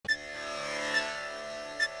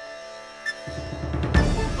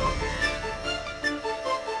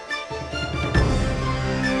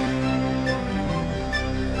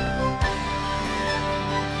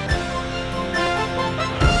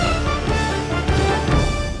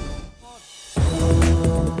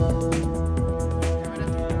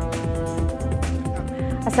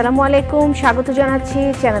আসসালামু আলাইকুম, স্বাগত জানাচ্ছি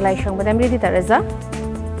চ্যানেল আই সংবাদ। আমি রিদিতা রেজা।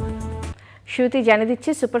 শুরুতেই জানিয়ে দিচ্ছি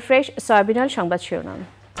সুপার ফ্রেশ সয়াবিন অয়েল সংবাদ শিরোনাম।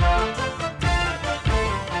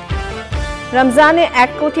 রমজানে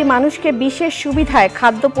 1 কোটি মানুষকে বিশেষ সুবিধায়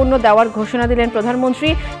খাদ্যপণ্য দেওয়ার ঘোষণা দিলেন প্রধানমন্ত্রী।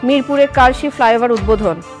 মিরপুরে কালশি ফ্লাইওভার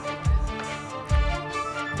উদ্বোধন।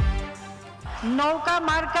 নৌকা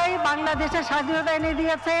মার্কাই বাংলাদেশের স্বাধীনতা এনে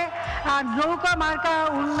দিয়েছে, আর নৌকা মার্কা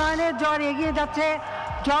উন্নয়নের জ্বর এগিয়ে যাচ্ছে।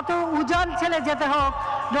 যত উজান ছেলে যেতে হোক,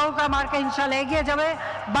 নৌকা মার্কা ইনশাল্লাহ এগিয়ে যাবে,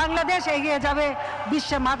 বাংলাদেশ এগিয়ে যাবে,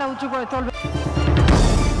 বিশ্বে মাথা উঁচু করে তুলবে।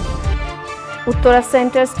 উত্তরা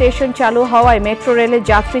সেন্টার স্টেশন চালু হওয়ায় মেট্রো রেলে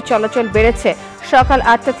যাত্রী চলাচল বেড়েছে। সকাল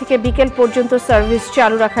 8টা থেকে বিকেল পর্যন্ত সার্ভিস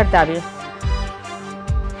চালু রাখার দাবি।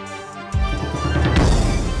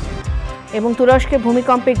 এবং তুরস্কে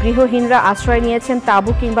ভূমিকম্পে গৃহহীনরা আশ্রয় নিয়েছেন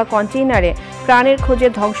তাঁবু কিংবা কন্টেইনারে। প্রাণের খোঁজে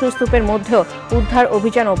ধ্বংসস্তূপের মধ্যেও উদ্ধার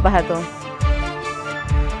অভিযান অব্যাহত।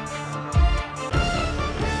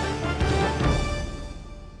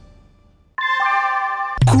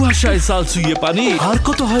 কুয়াশায় সাল ছুঁয়ে পানি আর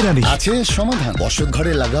কত হয়রানি আছে সমাধান। বসত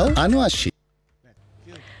ঘরে লাগাও, আনো আসি।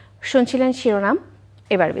 শুনছিলেন শিরোনাম,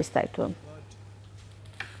 এবার বিস্তারিত।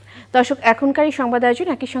 দর্শক, এখনকার এই সংবাদ আয়োজন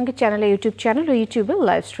একই সঙ্গে চ্যানেলে ইউটিউব চ্যানেল ও ইউটিউবে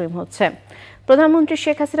লাইভ স্ট্রিম হচ্ছে। প্রধানমন্ত্রী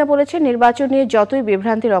শেখ হাসিনা বলেছেন, নির্বাচন নিয়ে যতই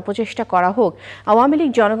বিভ্রান্তির অপচেষ্টা করা হোক, আওয়ামী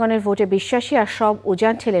লীগ জনগণের ভোটে বিশ্বাসী, আর সব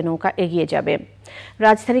উজান ঠেলে নৌকা এগিয়ে যাবে।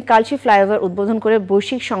 রাজধানী কালশি ফ্লাইওভার উদ্বোধন করে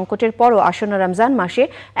বৈশ্বিক সংকটের পরও আসন্ন রমজান মাসে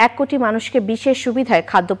 1 কোটি মানুষকে বিশেষ সুবিধায়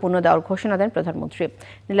খাদ্যপণ্য দেওয়ার ঘোষণা দেন প্রধানমন্ত্রী।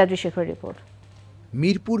 নীলাদ্রি শেখর রিপোর্ট।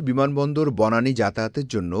 মিরপুর বিমানবন্দর বনানী যাতায়াতের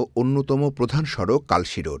জন্য অন্যতম প্রধান সড়ক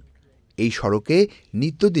কালশি রোড। এই সড়কে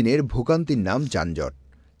নিত্যদিনের ভোগান্তির নাম যানজট।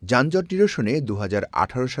 যানজট নিরসনে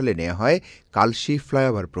 2018 সালে নেওয়া হয় কালশি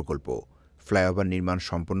ফ্লাইওভার প্রকল্প। ফ্লাইওভার নির্মাণ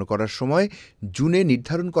সম্পন্ন করার সময় জুনে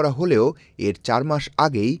নির্ধারণ করা হলেও এর 4 মাস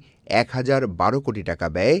আগেই 1012 কোটি টাকা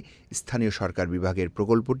ব্যয়ে স্থানীয় সরকার বিভাগের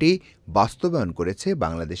প্রকল্পটি বাস্তবায়ন করেছে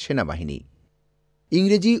বাংলাদেশ সেনাবাহিনী।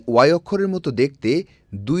 ইংরেজি ওয়াই অক্ষরের মতো দেখতে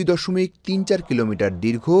 2.34 কিলোমিটার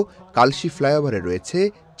দীর্ঘ কালশি ফ্লাইওভারে রয়েছে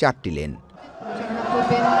 4টি লেন।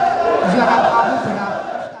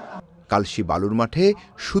 কালশি বালুর মাঠে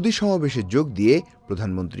সুধী সমাবেশে যোগ দিয়ে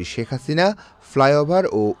প্রধানমন্ত্রী শেখ হাসিনা ফ্লাইওভার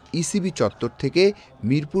ও ইসিবি চত্বর থেকে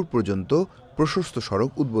মিরপুর পর্যন্ত প্রশস্ত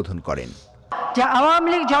সড়ক উদ্বোধন করেন। যে আওয়ামী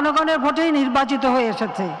লীগ জনগণের ভোটেই নির্বাচিত হয়ে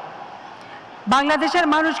এসেছে। বাংলাদেশের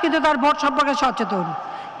মানুষ কিন্তু তার ভোট সম্পর্কে সচেতন।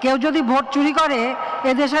 কেউ যদি ভোট চুরি করে,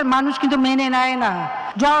 এদেশের মানুষ কিন্তু মেনে নেয় না।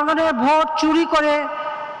 জনগণের ভোট চুরি করে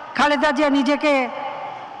খালেদা জিয়া নিজেকে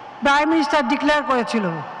প্রাইম মিনিস্টার ডিক্লেয়ার করেছিল।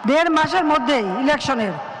 1.5 মাসের মধ্যেই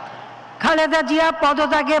ইলেকশনের খালেদা জিয়া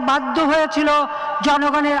পদত্যাগে বাধ্য হয়েছিল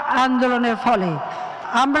জনগণের আন্দোলনের ফলে।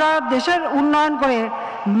 আমরা দেশের উন্নয়ন করে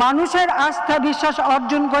মানুষের আস্থা বিশ্বাস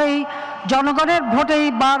অর্জন করেই জনগণের ভোটেই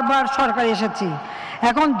বারবার সরকার এসেছি।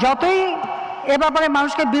 এখন যতই এ ব্যাপারে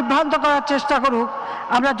মানুষকে বিভ্রান্ত করার চেষ্টা করুক,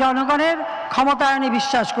 আমরা জনগণের ক্ষমতায়নে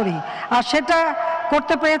বিশ্বাস করি, আর সেটা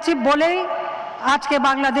করতে পেরেছি বলেই আজকে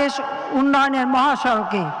বাংলাদেশ উন্নয়নের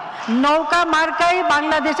মহাসড়কে। নৌকা মার্কাই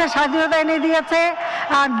বাংলাদেশের স্বাধীনতা এনে দিয়েছে,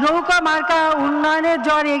 আর নৌকা মার্কা উন্নয়নের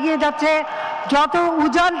জ্বর এগিয়ে যাচ্ছে। যত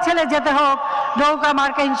উজান ছেলে যেতে হোক, নৌকা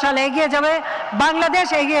মার্কা ইনশাল্লাহ এগিয়ে যাবে, বাংলাদেশ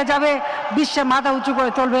এগিয়ে যাবে, বিশ্বে মাথা উঁচু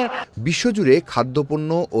করে তুলবে। বিশ্বজুড়ে খাদ্যপণ্য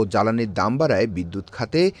ও জ্বালানির দাম বাড়ায় বিদ্যুৎ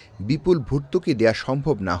খাতে বিপুল ভর্তুকি দেওয়া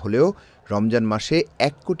সম্ভব না হলেও রমজান মাসে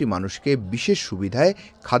 1 কোটি মানুষকে বিশেষ সুবিধায়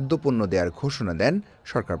খাদ্যপণ্য দেওয়ার ঘোষণা দেন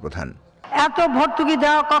সরকার প্রধান। এত ভর্তুকি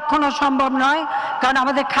দেওয়া কখনো সম্ভব নয়, কারণ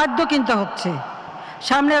আমাদের খাদ্য কিনতে হচ্ছে।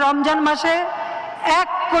 সামনে রমজান মাসে 1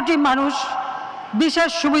 কোটি মানুষ বিশেষ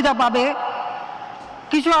সুবিধা পাবে।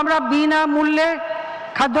 কিছু আমরা বিনামূল্যে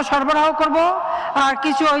খাদ্য সরবরাহ করব, আর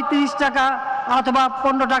কিছু ওই 30 টাকা অথবা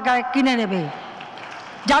 15 টাকায় কিনে নেবে।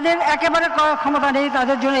 যাদের একেবারে করার ক্ষমতা নেই,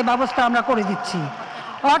 তাদের জন্য এই ব্যবস্থা আমরা করে দিচ্ছি।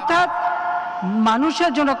 অর্থাৎ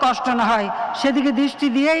মানুষের জন্য কষ্ট না হয় সেদিকে দৃষ্টি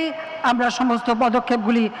দিয়েই আমরা সমস্ত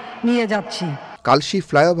পদক্ষেপগুলি নিয়ে যাচ্ছি। কালশি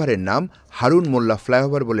ফ্লাইওভারের নাম হারুন মোল্লা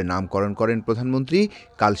ফ্লাইওভার বলে নামকরণ করেন প্রধানমন্ত্রী।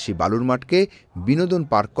 কালশি বালুর মাঠকে বিনোদন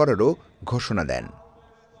পার্ক করারও ঘোষণা দেন।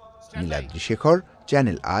 Niladri Shekhar,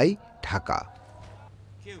 channel I, Dhaka.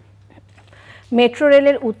 Metro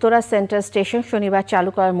রেলের উত্তরা সেন্টার স্টেশন শনিবার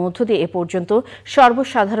চালু করার মধ্য দিয়ে এ পর্যন্ত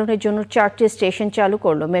সর্বসাধারণের জন্য 4টি স্টেশন চালু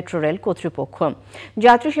করল মেট্রো রেল কর্তৃপক্ষ।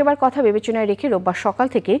 যাত্রী সেবার কথা বিবেচনায় রেখে রোববার সকাল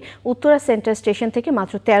থেকে উত্তরা সেন্টার স্টেশন থেকে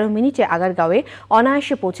মাত্র 13 মিনিটে আগারগাঁওয়ে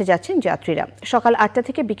অনায়াসে পৌঁছে যাচ্ছেন যাত্রীরা। সকাল 8টা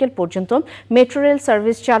থেকে বিকেল পর্যন্ত মেট্রো রেল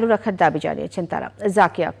সার্ভিস চালু রাখার দাবি জানিয়েছেন তারা।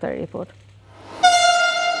 জাকিয়া আক্তারের রিপোর্ট।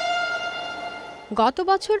 গত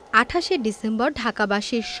বছর 28শে ডিসেম্বর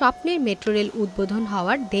ঢাকাবাসীর স্বপ্নের মেট্রো রেল উদ্বোধন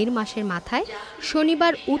হওয়ার 1.5 মাসের মাথায়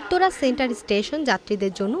শনিবার উত্তরা সেন্টার স্টেশন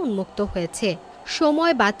যাত্রীদের জন্য উন্মুক্ত হয়েছে।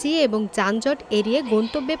 সময় বাঁচিয়ে এবং যানজট এড়িয়ে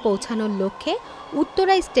গন্তব্যে পৌঁছানোর লক্ষ্যে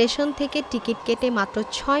উত্তরা স্টেশন থেকে টিকিট কেটে মাত্র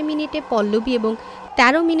 ৬ মিনিটে পল্লবী এবং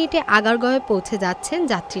 ১৩ মিনিটে আগারগাঁওয়ে পৌঁছে যাচ্ছেন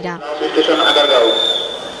যাত্রীরা।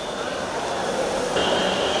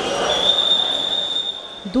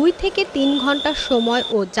 ২ থেকে ৩ ঘন্টা সময়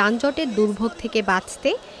ও যানজটের দুর্ভোগ থেকে বাঁচতে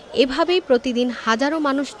এভাবেই প্রতিদিন হাজারো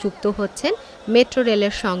মানুষ যুক্ত হচ্ছেন মেট্রো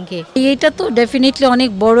রেলের সঙ্গে। এটা তো ডেফিনেটলি অনেক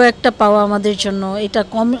বড় একটা পাওয়া আমাদের জন্য। এটা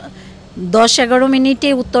কম ১০-১১ মিনিটে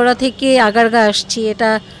উত্তরা থেকে আগারগাঁও আসছি। এটা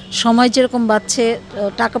সময় যেরকম বাঁচছে,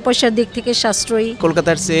 টাকা পয়সার দিক থেকে সাশ্রয়ী।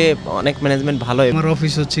 কলকাতার চেয়ে অনেক ম্যানেজমেন্ট ভালো। আমার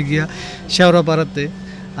অফিস হচ্ছে গিয়া শেওড়াপাড়াতে,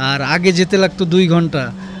 আর আগে যেতে লাগতো 2 ঘন্টা,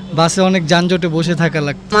 বাসে অনেক যানজটে বসে থাকা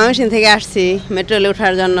লাগতো। ময়মনসিংহ থেকে আসছি মেট্রো রেলে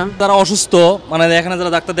ওঠার জন্য। যারা অসুস্থ, মানে এখানে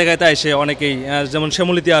যারা ডাক্তার দেখাইতে আসে অনেকেই, যেমন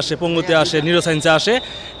শ্যামলীতে আসে, পঙ্গুতে আসে, নিউরোসায়েন্সে আসে,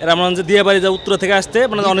 এরা মনে হয় দিয়ে বাড়ি যা উত্তর থেকে আসতে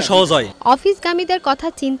মানে অনেক সহজ হয়। অফিসগামীদের কথা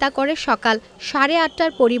চিন্তা করে সকাল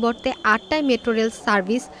 8:30টার পরিবর্তে 8টায় মেট্রো রেল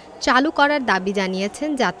সার্ভিস চালু করার দাবি জানিয়েছেন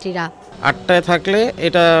যাত্রীরা। 8টায় থাকলে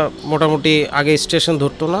এটা মোটামুটি আগে স্টেশন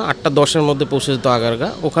ধরতো না, 8:10-এর মধ্যে পৌঁছে যেত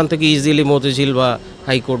আগারগাঁ। ওখান থেকে ইজিলি মতিঝিল বা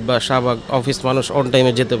হাইকোর্ট বা শাহবাগ অফিস মানুষ অন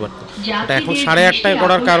টাইমে যেতে পারত। এটা এখন 8:30টায়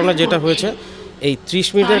করার কারণে যেটা হয়েছে, এই 30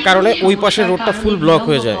 মিনিটের কারণে ওই পাশের রোডটা ফুল ব্লক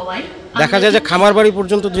হয়ে যায়। দেখা যায় যে খামারবাড়ি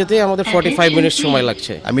পর্যন্ত যেতে আমাদের 45 মিনিট সময়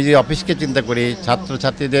লাগছে। আমি যে অফিসকে চিন্তা করি,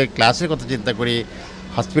 ছাত্রছাত্রীদের ক্লাসের কথা চিন্তা করি,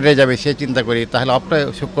 হসপিটালে যাবে সে চিন্তা করি, তাহলে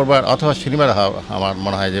শুক্রবার অথবা শনিবার আমার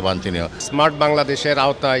মনে হয় যে বাঞ্ছনীয়। স্মার্ট বাংলাদেশের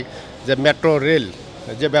আওতায় যে মেট্রো রেল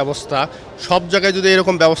যে ব্যবস্থা, সব জায়গায় যদি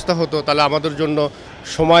এরকম ব্যবস্থা হতো তাহলে আমাদের জন্য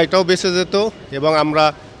সময়টাও বেঁচে যেত এবং আমরা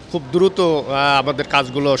খুব দ্রুত আমাদের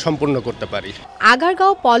কাজগুলো সম্পূর্ণ করতে পারি।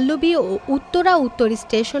 আগারগাঁও, পল্লবী ও উত্তরা উত্তর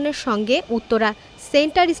স্টেশনের সঙ্গে উত্তরা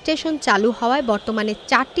সেন্টার স্টেশন চালু হওয়ায় বর্তমানে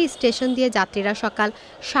 4টি স্টেশন দিয়ে যাত্রীরা সকাল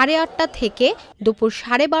 8:30টা থেকে দুপুর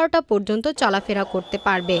 12:30টা পর্যন্ত চলাফেরা করতে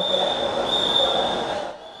পারবে।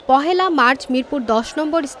 1 মার্চ মিরপুর 10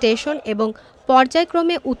 নম্বর স্টেশন এবং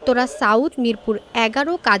পর্যায়ক্রমে উত্তরা সাউথ, মিরপুর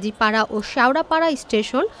 11, কাজীপাড়া ও শেওড়াপাড়া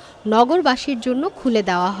স্টেশন নগরবাসীর জন্য খুলে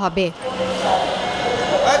দেওয়া হবে।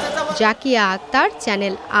 Zakia Akter,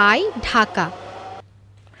 channel I, Dhaka.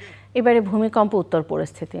 এবারে ভূমিকম্প উত্তর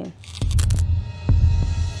পরিস্থিতি।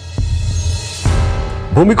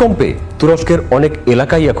 ভূমিকম্পে তুরস্কের অনেক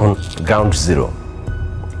এলাকাই এখন গ্রাউন্ড জিরো।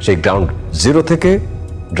 সেই গ্রাউন্ড জিরো থেকে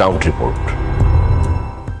গ্রাউন্ড রিপোর্ট।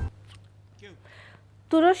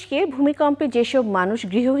 তুরস্কে ভূমিকম্পে যেসব মানুষ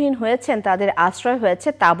গৃহহীন হয়েছেন তাদের আশ্রয় হয়েছে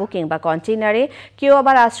তাঁবু কিংবা কন্টেইনারে। কেউ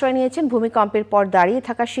আবার আশ্রয় নিয়েছেন ভূমিকম্পের পর দাঁড়িয়ে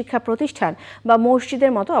থাকা শিক্ষা প্রতিষ্ঠান বা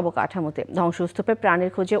মসজিদের মতো অবকাঠামোতে। ধ্বংসস্তূপে প্রাণের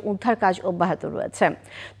খোঁজে উদ্ধার কাজ অব্যাহত রয়েছে।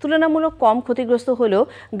 তুলনামূলক কম ক্ষতিগ্রস্ত হলেও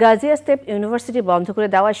গাজিয়ান্তেপ ইউনিভার্সিটি বন্ধ করে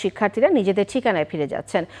দেওয়া শিক্ষার্থীরা নিজেদের ঠিকানায় ফিরে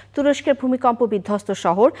যাচ্ছেন। তুরস্কের ভূমিকম্প বিধ্বস্ত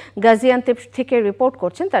শহর গাজিয়ান্তেপ থেকে রিপোর্ট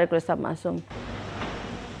করছেন তারেকুল ইসলাম মাসুম।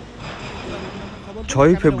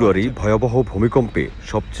 6 ফেব্রুয়ারি ভয়াবহ ভূমিকম্পে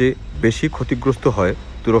সবচেয়ে বেশি ক্ষতিগ্রস্ত হয়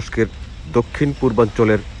তুরস্কের দক্ষিণ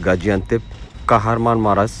পূর্বাঞ্চলের গাজিয়ান্তেপ,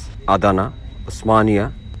 কাহারমানমারাস, আদানা, ওসমানিয়া,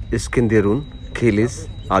 ইস্কেন্দেরুন, খিলিস,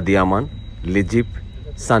 আদিয়ামান, লিজিপ,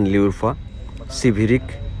 সানলিউরফা, সিভিরিক,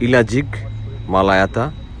 ইলাজিক, মালায়াতা,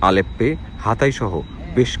 আলেপ্পে, হাতাই সহ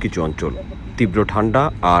বেশ কিছু অঞ্চল। তীব্র ঠান্ডা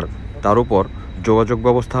আর তার উপর যোগাযোগ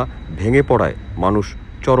ব্যবস্থা ভেঙে পড়ায় মানুষ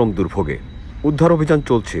চরম দুর্ভোগে। উদ্ধার অভিযান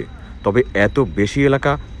চলছে, তবে এত বেশি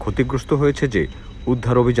এলাকা ক্ষতিগ্রস্ত হয়েছে যে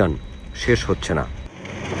উদ্ধার অভিযান শেষ হচ্ছে না।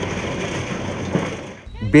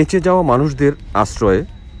 বেঁচে যাওয়া মানুষদের আশ্রয়ে,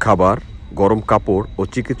 খাবার, গরম কাপড় ও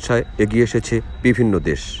চিকিৎসায় এগিয়ে এসেছে বিভিন্ন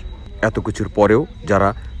দেশ। এত কিছুর পরেও যারা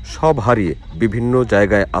সব হারিয়ে বিভিন্ন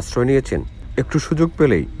জায়গায় আশ্রয় নিয়েছেন, একটু সুযোগ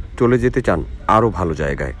পেলেই চলে যেতে চান আরও ভালো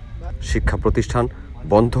জায়গায়। শিক্ষা প্রতিষ্ঠান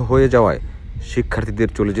বন্ধ হয়ে যাওয়ায় শিক্ষার্থীদের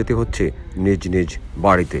চলে যেতে হচ্ছে নিজ নিজ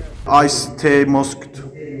বাড়িতে।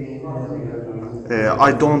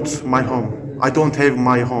 I don't have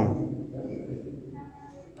my home.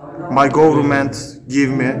 My government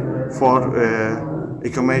give me for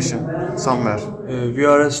accommodation somewhere. We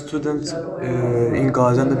are a student in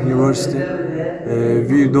Gaziantep University.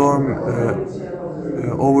 We dorm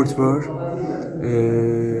over there.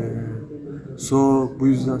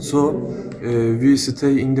 We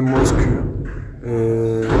stay in the mosque.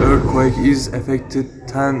 Earthquake is affected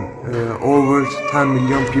over 10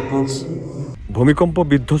 million people. ভূমিকম্প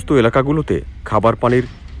বিধ্বস্ত এলাকাগুলোতে খাবার পানির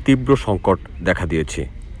তীব্র সংকট দেখা দিয়েছে।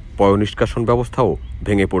 পয়ঃনিষ্কাশন ব্যবস্থাও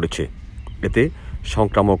ভেঙে পড়েছে। এতে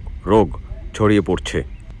সংক্রামক রোগ ছড়িয়ে পড়ছে।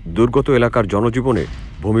 দুর্গত এলাকার জনজীবনে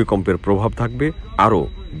ভূমিকম্পের প্রভাব থাকবে আরও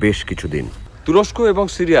বেশ কিছুদিন। তুরস্ক এবং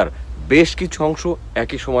সিরিয়ার বেশ কিছু অংশ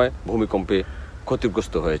একই সময় ভূমিকম্পে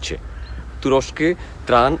ক্ষতিগ্রস্ত হয়েছে। তুরস্কে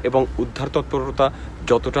ত্রাণ এবং উদ্ধার তৎপরতা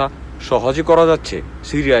যতটা সহজে করা যাচ্ছে,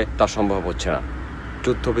 সিরিয়ায় তা সম্ভব হচ্ছে না।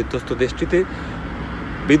 যুদ্ধ বিধ্বস্ত দেশটিতে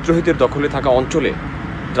বিদ্রোহীদের দখলে থাকা অঞ্চলে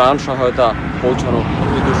ত্রাণ সহায়তা পৌঁছানো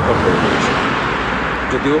অতি দুষ্কর হয়ে পড়েছে।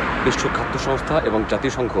 যদিও বিশ্ব খাদ্য সংস্থা এবং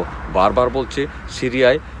জাতিসংঘ বারবার বলছে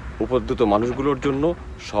সিরিয়ায় উপদ্রুত মানুষগুলোর জন্য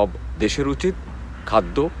সব দেশের উচিত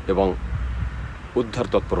খাদ্য এবং উদ্ধার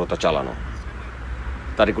তৎপরতা চালানো।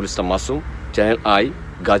 তারিকুল ইসলাম মাসুম, চ্যানেল আই,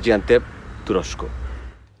 গাজিয়ান্তেপ, তুরস্ক।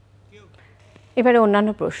 এবারে অন্যান্য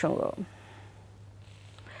প্রসঙ্গ।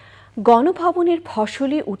 গণভবনের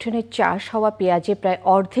ফসলি উঠোনের চাষ হওয়া পেঁয়াজে প্রায়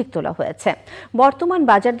অর্ধেক তোলা হয়েছে বর্তমান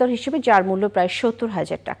বাজার দর হিসেবে, যার মূল্য প্রায়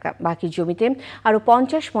 ৭০,০০০ টাকা। বাকি জমিতে আরও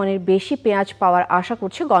 ৫০ মনের বেশি পেঁয়াজ পাওয়ার আশা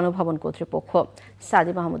করছে গণভবন কর্তৃপক্ষ।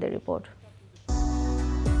 সাদি মাহমুদের রিপোর্ট।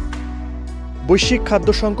 বৈশ্বিক খাদ্য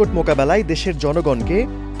সংকট মোকাবেলায় দেশের জনগণকে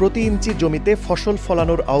প্রতি ইঞ্চি জমিতে ফসল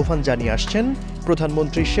ফলানোর আহ্বান জানিয়ে আসছেন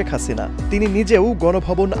প্রধানমন্ত্রী শেখ হাসিনা। তিনি নিজেও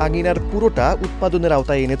গণভবন আঙিনার পুরোটা উৎপাদনের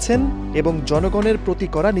আওতায় এনেছেন এবং জনগণের প্রতি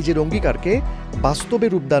করা নিজের অঙ্গীকারকে বাস্তবে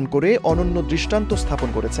রূপদান করে অনন্য দৃষ্টান্ত স্থাপন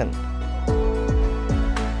করেছেন।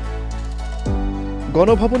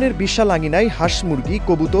 গণভবনের বিশাল আঙিনায় হাঁস, মুরগি,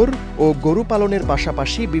 কবুতর ও গরু পালনের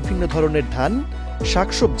পাশাপাশি বিভিন্ন ধরনের ধান,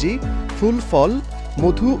 শাকসবজি, ফুল, ফল,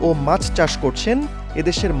 মধু ও মাছ চাষ করছেন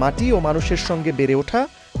এদেশের মাটি ও মানুষের সঙ্গে বেড়ে ওঠা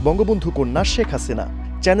বঙ্গবন্ধু কন্যা শেখ হাসিনা।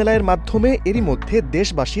 চ্যানেল আইয়ের মাধ্যমে এরই মধ্যে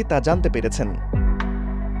দেশবাসী তা জানতে পেরেছেন।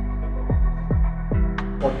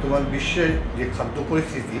 বর্তমান বিশ্বের যে খাদ্য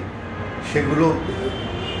পরিস্থিতি সেগুলো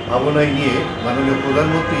ভাবনায় নিয়ে মাননীয়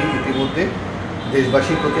প্রধানমন্ত্রী ইতিমধ্যে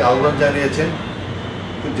দেশবাসীর প্রতি আহ্বান জানিয়েছেন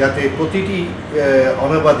যাতে প্রতিটি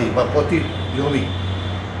অনাবাদি বা প্রতি জমি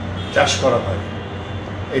চাষ করা হয়।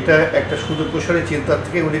 এটা একটা সুদূরপ্রসারী চিন্তা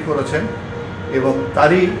থেকে উনি করেছেন এবং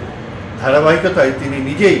তারই ধারাবাহিকতায় তিনি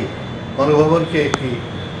নিজেই গণভবনকে একটি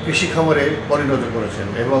কৃষি খামারে পরিণত করেছেন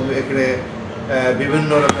এবং এখানে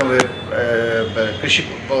বিভিন্ন রকমের কৃষি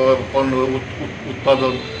পণ্য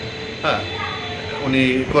উৎপাদন উনি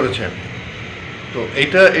করেছেন। তো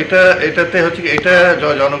এটাতে হচ্ছে এটা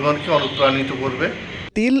জনগণকে অনুপ্রাণিত করবে।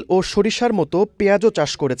 তিল ও সরিষার মতো পেঁয়াজও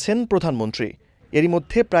চাষ করেছেন প্রধানমন্ত্রী। এরই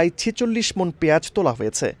মধ্যে প্রায় ৪৬ মণ পেঁয়াজ তোলা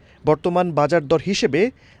হয়েছে বর্তমান বাজার দর হিসেবে,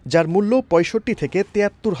 যার মূল্য ৬৫ থেকে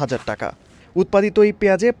 ৭৩,০০০ টাকা। উৎপাদিত এই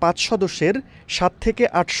পেঁয়াজে ৫ সদস্যের ৭ থেকে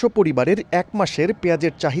 ৮০০ পরিবারের ১ মাসের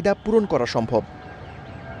পেঁয়াজের চাহিদা পূরণ করা সম্ভব।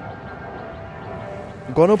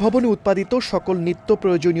 গণভবনে উৎপাদিত সকল নিত্য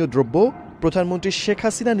প্রয়োজনীয় দ্রব্য প্রধানমন্ত্রী শেখ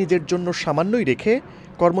হাসিনা নিজের জন্য সামান্যই রেখে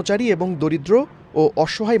কর্মচারী এবং দরিদ্র ও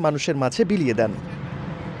অসহায় মানুষের মাঝে বিলিয়ে দেন।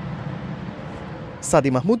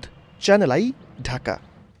 সাদি Mahmud, channel I, Dhaka.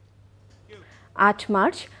 ৮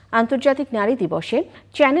 March আন্তর্জাতিক নারী দিবসে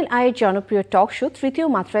চ্যানেল আইয়ের জনপ্রিয় টক শো তৃতীয়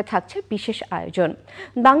মাত্রায় থাকছে বিশেষ আয়োজন।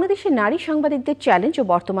 বাংলাদেশের নারী সাংবাদিকদের চ্যালেঞ্জ ও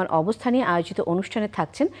বর্তমান অবস্থা নিয়ে আয়োজিত অনুষ্ঠানে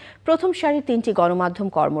থাকছেন প্রথম সারির ৩টি গণমাধ্যম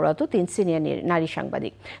কর্মরত ৩ সিনিয়র নারী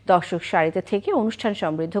সাংবাদিক। দর্শক সারিতে থেকে অনুষ্ঠান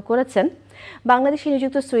সমৃদ্ধ করেছেন বাংলাদেশে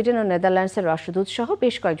নিযুক্ত সুইডেন ও নেদারল্যান্ডসের রাষ্ট্রদূত সহ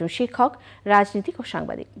বেশ কয়েকজন শিক্ষক, রাজনীতিক ও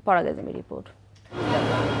সাংবাদিক। পরাগাজমের রিপোর্ট।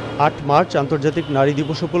 ৮ মার্চ আন্তর্জাতিক নারী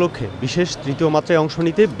দিবস উপলক্ষে বিশেষ তৃতীয় মাত্রায় অংশ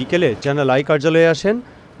নিতে বিকেলে চ্যানেল আই কার্যালয়ে আসেন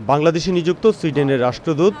বাংলাদেশে নিযুক্ত সুইডেনের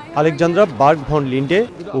রাষ্ট্রদূত আলেকজান্দ্রা বার্গ ভন লিন্ডে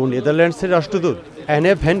ও নেদারল্যান্ডসের রাষ্ট্রদূত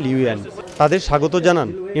অ্যানে ভ্যান লিউয়েন। তাদের স্বাগত জানান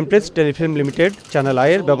ইমপ্রেস টেলিফিল্ম লিমিটেড চ্যানেল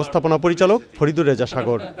আইয়ের ব্যবস্থাপনা পরিচালক ফরিদুর রেজা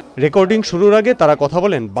সাগর। রেকর্ডিং শুরুর আগে তারা কথা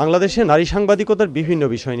বলেন বাংলাদেশে নারী সাংবাদিকতার বিভিন্ন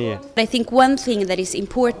বিষয় নিয়ে। I think one thing that is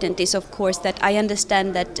important is of course that I understand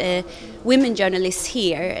that women journalists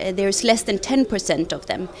here there's less than 10% of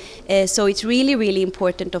them. So it's really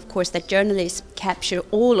important of course that journalists capture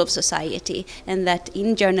all of society and that in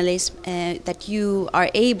journalism that you are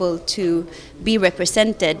able to be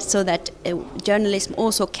represented so that journalism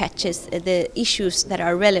also catches the issues that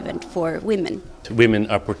are relevant for women. Women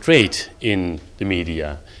are portrayed in the media,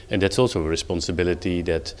 and that's also a responsibility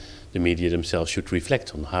that the media themselves should reflect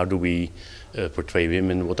on. How do we portray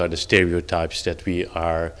women? What are the stereotypes that we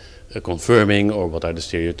are confirming, or what are the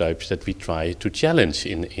stereotypes that we try to challenge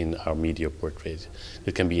in our media portrait?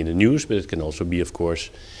 It can be in the news, but it can also be, of course,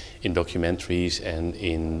 in documentaries and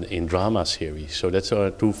in drama series. So that's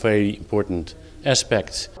two very important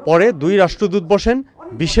aspects. পরে দুই রাষ্ট্রদূত বসেন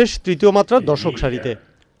বিশেষ তৃতীয় মাত্রার দর্শক সারিতে।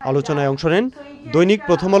 আলোচনায় অংশ নেন দৈনিক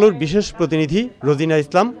প্রথম আলোর বিশেষ প্রতিনিধি রোজিনা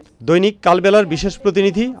ইসলাম, দৈনিক কালবেলার বিশেষ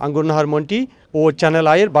প্রতিনিধি আঙ্গুর নাহার মন্টি ও চ্যানেল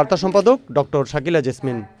আইয়ের বার্তা সম্পাদক ডক্টর শাকিলা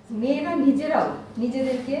জেসমিন।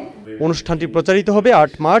 অনুষ্ঠানটি প্রচারিত হবে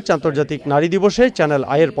 ৮ মার্চ আন্তর্জাতিক নারী দিবসে চ্যানেল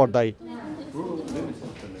আইয়ের পর্দায়।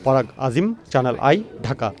 পরাগ আজিম, চ্যানেল আই,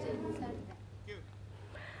 ঢাকা।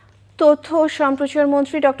 তথ্য ও সম্প্রচার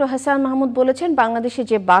মন্ত্রী ডক্টর হাসান মাহমুদ বলেছেন, বাংলাদেশে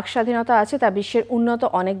যে বাক স্বাধীনতা আছে তা বিশ্বের উন্নত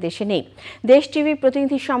অনেক দেশে নেই। দেশ টিভির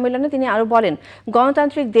প্রতিনিধি সম্মেলনে তিনি আরও বলেন,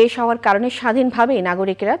 গণতান্ত্রিক দেশ হওয়ার কারণে স্বাধীনভাবেই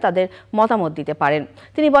নাগরিকেরা তাদের মতামত দিতে পারেন।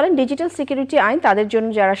 তিনি বলেন, ডিজিটাল সিকিউরিটি আইন তাদের জন্য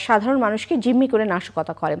যারা সাধারণ মানুষকে জিম্মি করে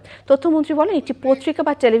নাশকতা করে। তথ্যমন্ত্রী বলেন, একটি পত্রিকা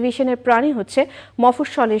বা টেলিভিশনের প্রাণী হচ্ছে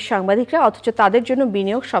মফস্বলের সাংবাদিকরা, অথচ তাদের জন্য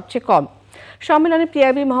বিনিয়োগ সবচেয়ে কম। সম্মেলনে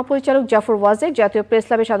টিআইবি মহাপরিচালক জাফর ওয়াজেদ, জাতীয় প্রেস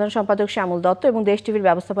ক্লাবের সাধারণ সম্পাদক শ্যামল দত্ত এবং দেশ টিভির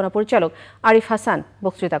ব্যবস্থাপনা পরিচালক আরিফ হাসান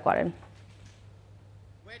বক্তৃতা করেন।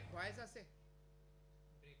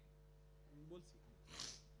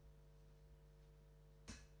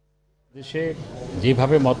 দেশে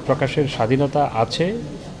যেভাবে মত প্রকাশের স্বাধীনতা আছে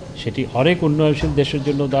সেটি অনেক উন্নয়নশীল দেশের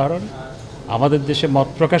জন্য উদাহরণ। আমাদের দেশে মত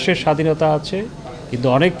প্রকাশের স্বাধীনতা আছে, কিন্তু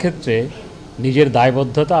অনেক ক্ষেত্রে নিজের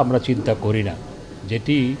দায়বদ্ধতা আমরা চিন্তা করি না,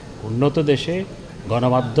 যেটি উন্নত দেশে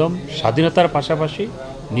গণমাধ্যম স্বাধীনতার পাশাপাশি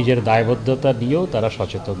নিজের দায়বদ্ধতা নিয়েও তারা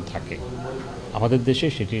সচেতন থাকে। আমাদের দেশে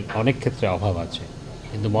সেটির অনেক ক্ষেত্রে অভাব আছে,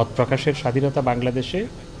 কিন্তু মত প্রকাশের স্বাধীনতা বাংলাদেশে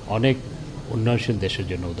অনেক উন্নয়নশীল দেশের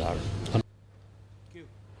জন্য উদাহরণ।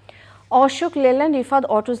 Ashok Leyland Rifat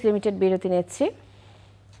autos limited বিরতি নিচ্ছে।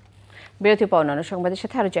 বিরতি পর অন্যান্য সংবাদের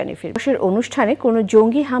সাথে আরো জানিয়ে ফিরব। অনুষ্ঠানে কোনো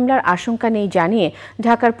জঙ্গি হামলার আশঙ্কা নেই জানিয়ে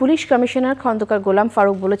ঢাকার পুলিশ কমিশনার খন্দকার গোলাম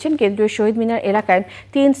ফারুক বলেছেন, কেন্দ্রীয় শহীদ মিনার এলাকায়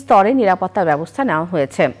 3 স্তরে নিরাপত্তা ব্যবস্থা নেওয়া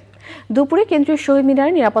হয়েছে। দুপুরে কেন্দ্রীয় শহীদ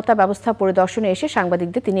মিনারে নিরাপত্তা ব্যবস্থা পরিদর্শনে এসে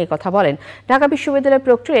সাংবাদিকদের তিনি একথা বলেন। ঢাকা বিশ্ববিদ্যালয়ের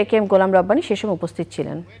প্রক্টর একেএম গোলাম রব্বানী সে সময় উপস্থিত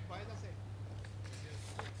ছিলেন।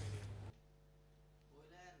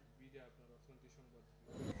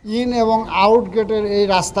 ইন এবং আউট গেটের এই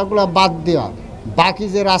রাস্তাগুলো বাদ দেওয়া, বাকি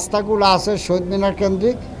যে রাস্তাগুলো আছে শহীদ মিনার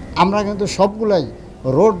কেন্দ্রিক, আমরা কিন্তু সবগুলাই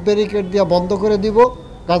রোড ব্যারিকেড দিয়ে বন্ধ করে দিব।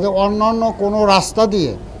 কাজে অন্যান্য কোনো রাস্তা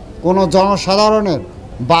দিয়ে কোনো জনসাধারণের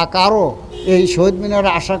বা কারো এই শহীদ মিনারে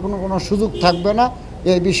আসার কোনো সুযোগ থাকবে না।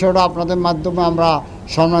 এই বিষয়টা আপনাদের মাধ্যমে আমরা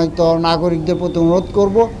সম্মানিত নাগরিকদের প্রতি অনুরোধ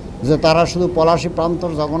করব যে তারা শুধু পলাশী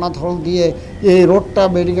প্রান্তর জগন্নাথ হল দিয়ে এই রোডটা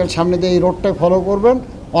ব্যারিকেড সামনে দিয়ে এই রোডটাই ফলো করবেন।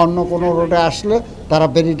 অন্য কোনো রোডে আসলে তারা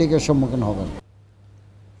ব্যারিকেডের সম্মুখীন হবেন।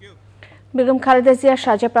 বেগম খালেদা জিয়া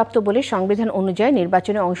সাজাপ্রাপ্ত বলে সংবিধান অনুযায়ী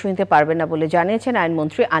নির্বাচনে অংশ নিতে পারবেন না বলে জানিয়েছেন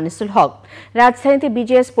আইনমন্ত্রী আনিসুল হক। রাজধানীতে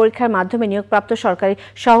বিজিএস পরীক্ষার মাধ্যমে নিয়োগপ্রাপ্ত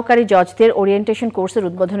সহকারী জজদের ওরিয়েন্টেশন কোর্সের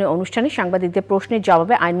উদ্বোধনী অনুষ্ঠানে সাংবাদিকদের প্রশ্নের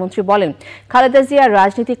জবাবে আইনমন্ত্রী বলেন, খালেদা জিয়া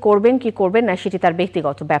রাজনীতি করবেন কি করবেন না সেটি তার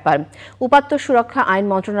ব্যক্তিগত ব্যাপার। উপাত্ত সুরক্ষা আইন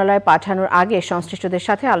মন্ত্রণালয়ে পাঠানোর আগে সংশ্লিষ্টদের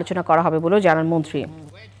সাথে আলোচনা করা হবে বলেও জানান মন্ত্রী।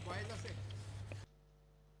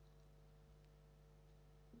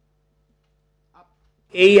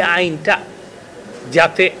 এই আইনটা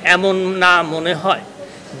যাতে এমন না মনে হয়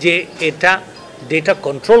যে এটা ডেটা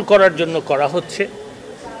কন্ট্রোল করার জন্য করা হচ্ছে,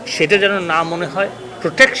 সেটা যেন না মনে হয়।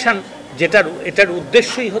 প্রোটেকশন এটার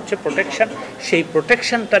উদ্দেশ্যই হচ্ছে প্রোটেকশন, সেই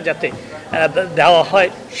প্রোটেকশনটা যাতে দেওয়া হয়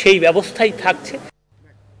সেই ব্যবস্থাই থাকছে।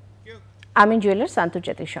 আমিন জুয়েলার্স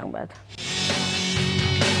আন্তর্জাতিক সংবাদ।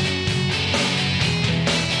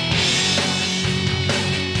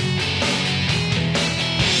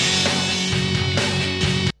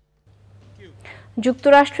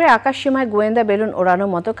 যুক্তরাষ্ট্রে আকাশসীমায় গোয়েন্দা বেলুন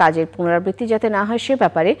ওড়ানোর মতো কাজের পুনরাবৃত্তি যাতে না হয় সে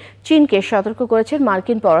ব্যাপারে চীনকে সতর্ক করেছেন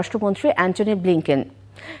মার্কিন পররাষ্ট্রমন্ত্রী অ্যান্টনি ব্লিংকেন।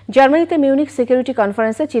 জার্মানিতে মিউনিক সিকিউরিটি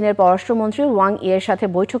কনফারেন্সে চীনের পররাষ্ট্রমন্ত্রী ওয়াং ইয়ের সাথে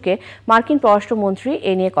বৈঠকে মার্কিন পররাষ্ট্রমন্ত্রী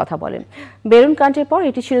এ নিয়ে কথা বলেন। বেলুন কাণ্ডের পর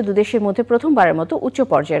এটি ছিল দুদেশের মধ্যে প্রথমবারের মতো উচ্চ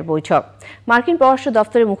পর্যায়ের বৈঠক। মার্কিন পররাষ্ট্র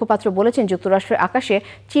দপ্তরের মুখপাত্র বলেছেন, যুক্তরাষ্ট্রের আকাশে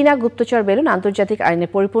চীনা গুপ্তচর বেলুন আন্তর্জাতিক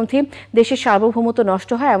আইনের পরিপন্থী, দেশের সার্বভৌমত্ব নষ্ট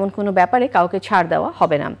হয় এমন কোনো ব্যাপারে কাউকে ছাড় দেওয়া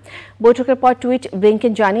হবে না। বৈঠকের পর টুইট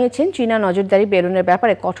ব্লিংকেন জানিয়েছেন, চীনা নজরদারি বেলুনের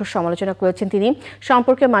ব্যাপারে কঠোর সমালোচনা করেছেন তিনি।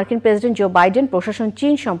 সম্পর্কে মার্কিন প্রেসিডেন্ট জো বাইডেন প্রশাসন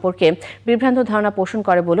চীন সম্পর্কে বিভ্রান্ত ধারণা পোষণ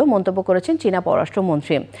করে বলেও মন্তব্য করেছেন চীনা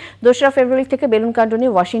পররাষ্ট্রমন্ত্রী। 2রা ফেব্রুয়ারি থেকে বেলুন কাণ্ড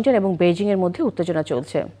নিয়ে ওয়াশিংটন এবং বেইজিং এর মধ্যে উত্তেজনা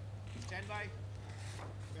চলছে।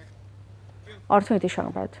 অর্থনীতি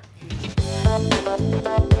সংবাদ।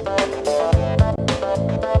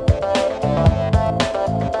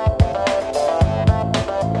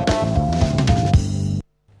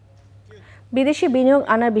 বিদেশি বিনিয়োগ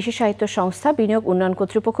আনার বিশেষায়িত সংস্থা বিনিয়োগ উন্নয়ন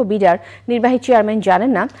কর্তৃপক্ষ বিডার নির্বাহী চেয়ারম্যান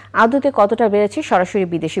জানেন না আদতে কতটা বেড়েছে সরাসরি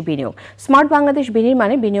বিদেশি বিনিয়োগ। স্মার্ট বাংলাদেশ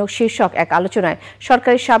বিনির্মাণে বিনিয়োগ শীর্ষক এক আলোচনায়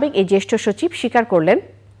সরকারের সাবেক এই জ্যেষ্ঠ সচিব স্বীকার করলেন,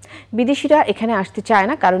 বিদেশিরা এখানে আসতে চায়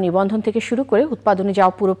না, কারণ নিবন্ধন থেকে শুরু করে উৎপাদনে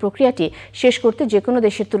যাওয়া পুরো প্রক্রিয়াটি শেষ করতে যে কোনো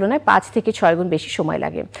দেশের তুলনায় 5 থেকে 6 গুণ বেশি সময়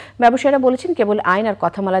লাগে। ব্যবসায়ীরা বলেছেন, কেবল আইন আর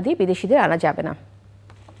কথামালা দিয়ে বিদেশিদের আনা যাবে না।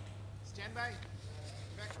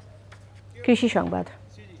 কৃষি সংবাদ।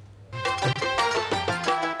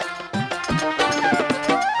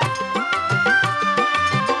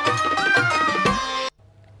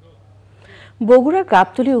 বগুড়ার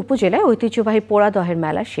গাবতলী উপজেলায় ঐতিহ্যবাহী পোড়াদহের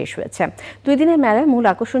মেলা শেষ হয়েছে। 2 দিনের মেলার মূল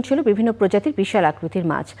আকর্ষণ ছিল বিভিন্ন প্রজাতির বিশাল আকৃতির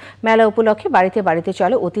মাছ। মেলা উপলক্ষে বাড়িতে বাড়িতে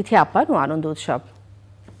চলে অতিথি আপ্যায়ন ও আনন্দ উৎসব।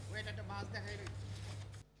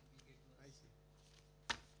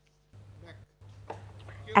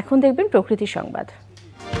 এখন দেখবেন প্রকৃতি সংবাদ।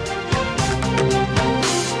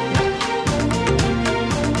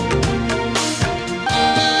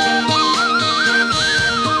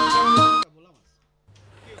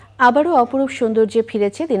 আবারও অপরূপ সৌন্দর্যে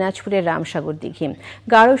ফিরেছে দিনাজপুরের রামসাগর দিঘি।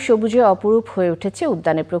 গাঢ় সবুজে অপরূপ হয়ে উঠেছে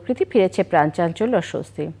উদ্যানের প্রকৃতি, ফিরেছে প্রাণচাঞ্চল্য ও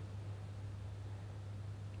স্বস্তি।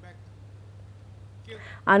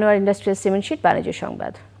 আনোয়ার ইন্ডাস্ট্রিয়াল সিমেন্ট শিট বাণিজ্য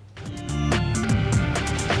সংবাদ।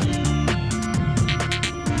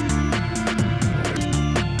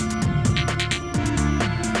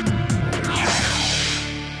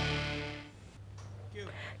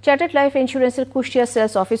 চার্টার্ড লাইফ ইন্স্যুরেন্সের কুষ্টিয়া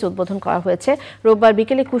সেলস অফিস উদ্বোধন করা হয়েছে। রোববার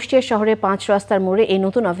বিকেলে কুষ্টিয়া শহরে 5 রাস্তার মোড়ে এই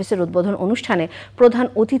নতুন অফিসের উদ্বোধন অনুষ্ঠানে প্রধান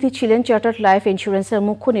অতিথি ছিলেন চার্টার্ড লাইফ ইন্স্যুরেন্সের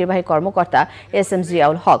মুখ্য নির্বাহী কর্মকর্তা এস.এম.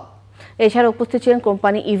 জিয়াউল হক। এছাড়া উপস্থিত ছিলেন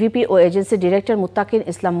কোম্পানি ইভিপি ও এজেন্সি ডিরেক্টর মুত্তাকিন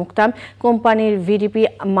ইসলাম মুক্তাম, কোম্পানির ভিডিপি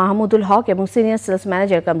মাহমুদুল হক এবং সিনিয়র সেলস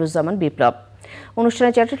ম্যানেজার কামরুজ্জামান বিপ্লব।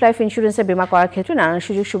 অনুষ্ঠানে চার্টার্ড লাইফ ইন্স্যুরেন্সের বীমা করার ক্ষেত্রে নানান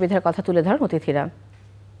সুযোগ সুবিধার কথা তুলে ধরেন অতিথিরা।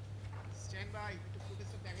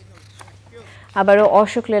 আবারও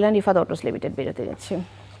Ashok Leyland Ifad autos limited বিরতি নিচ্ছে।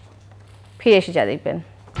 ফিরে এসে যা দেখবেন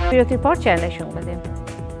বিরতির পর চ্যানেলের সংবাদে।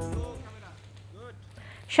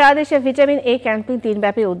 সারা দেশে ভিটামিন এ ক্যাম্পেইন 3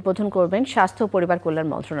 ব্যাপী উদ্বোধন করবেন স্বাস্থ্য ও পরিবার কল্যাণ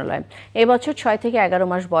মন্ত্রণালয়। এবছর 6 থেকে 11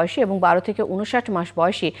 মাস বয়সী এবং 12 থেকে 59 মাস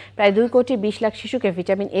বয়সী প্রায় 2 কোটি 20 লাখ শিশুকে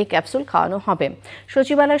ভিটামিন এ ক্যাপসুল খাওয়ানো হবে।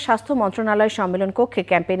 সচিবালয়ের স্বাস্থ্য মন্ত্রণালয় সম্মেলন কক্ষে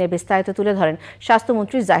ক্যাম্পেইনের বিস্তারিত তুলে ধরেন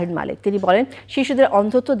স্বাস্থ্যমন্ত্রী জাহিদ মালিক। তিনি বলেন, শিশুদের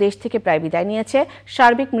অন্ধত্ব দেশ থেকে প্রায় বিদায় নিয়েছে,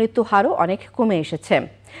 সার্বিক মৃত্যু হারও অনেক কমে এসেছে।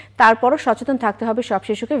 তারপরও সচেতন থাকতে হবে সব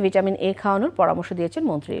শিশুকে ভিটামিন এ খাওয়ানোর পরামর্শ দিয়েছেন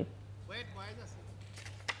মন্ত্রী।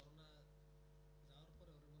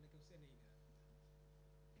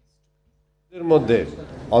 এর মধ্যে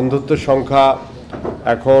অন্ধত্বের সংখ্যা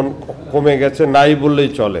এখন কমে গেছে, নাই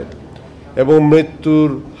বললেই চলে, এবং মৃত্যুর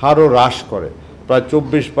হারও হ্রাস করে, প্রায়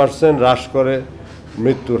 24% হ্রাস করে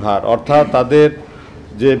মৃত্যুর হার। অর্থাৎ তাদের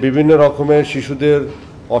যে বিভিন্ন রকমের শিশুদের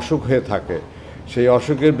অসুখ হয়ে থাকে, সেই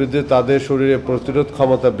অসুখের বিরুদ্ধে তাদের শরীরে প্রতিরোধ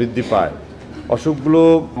ক্ষমতা বৃদ্ধি পায়। অসুখগুলো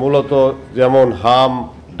মূলত যেমন হাম,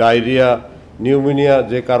 ডায়রিয়া, নিউমোনিয়া,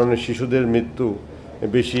 যে কারণে শিশুদের মৃত্যু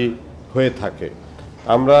বেশি হয়ে থাকে।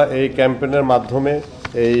 আমরা এই ক্যাম্পেইনের মাধ্যমে,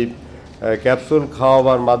 এই ক্যাপসুল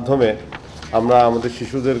খাওয়াবার মাধ্যমে আমরা আমাদের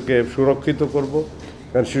শিশুদেরকে সুরক্ষিত করব,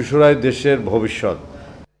 কারণ শিশুরাই দেশের ভবিষ্যৎ।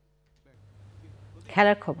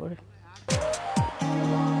 খেলার খবর।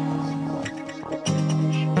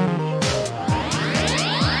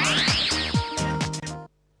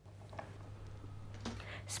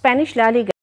 স্প্যানিশ লা লিগা